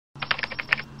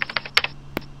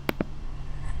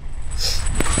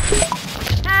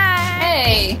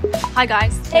Hi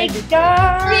guys. Hey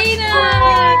guys.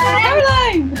 Rena.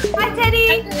 Caroline. Hi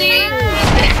Teddy.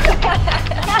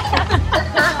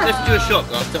 Let's do a shot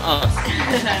after us.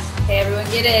 Okay, everyone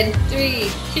get in. 3,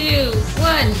 2,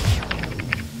 1.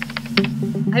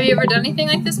 Have you ever done anything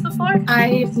like this before?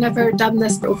 I've never done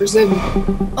this over Zoom.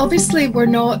 Obviously, we're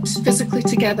not physically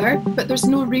together, but there's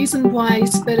no reason why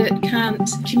spirit can't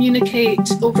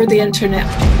communicate over the internet.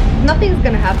 Nothing's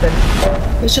gonna happen.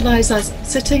 Visualize us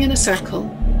sitting in a circle.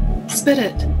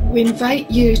 Spirit, we invite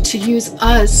you to use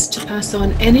us to pass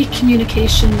on any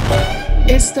communication.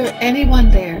 Is there anyone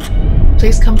there?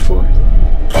 Please come forth.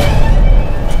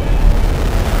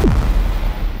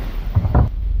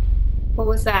 What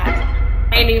was that?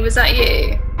 Amy, was that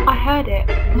you? I heard it.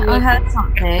 I heard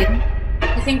something.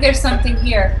 I think there's something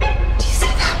here. Do you see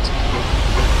that?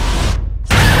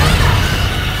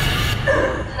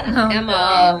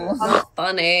 Emma. That's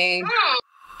funny.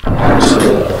 I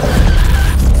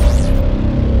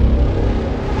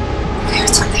heard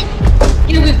something.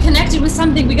 Yeah, we've connected with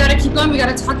something. We gotta keep going. We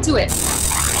gotta talk to it.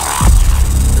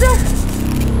 This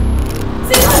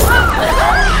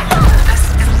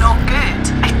is not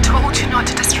good. I told you not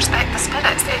to disrespect the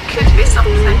spirits. It could be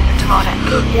something demonic.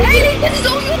 Haley, this is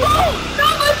all you know!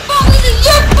 Not my fault! This is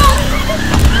your fault!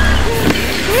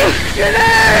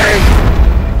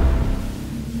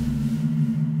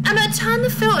 Emma, turn the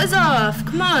filters off.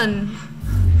 Come on.